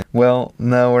point. Well,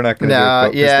 no, we're not going to do a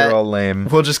quote because they're all lame.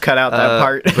 We'll just cut out that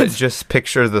part. But just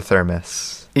picture the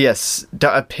thermos. Yes,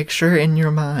 a picture in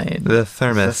your mind. The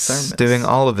thermos doing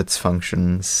all of its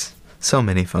functions. So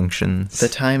many functions. The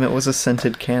time it was a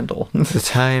scented candle. The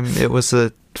time it was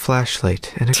a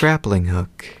flashlight and a grappling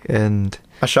hook and...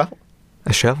 A shovel.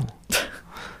 A shovel.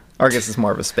 Or I guess it's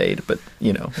more of a spade, but,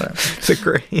 whatever. It's a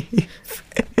grave.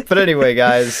 But anyway,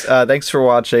 guys, thanks for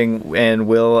watching, and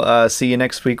we'll see you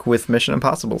next week with Mission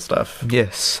Impossible stuff.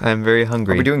 Yes, I'm very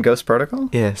hungry. Are we doing Ghost Protocol?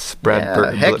 Yes.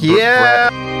 Heck yeah!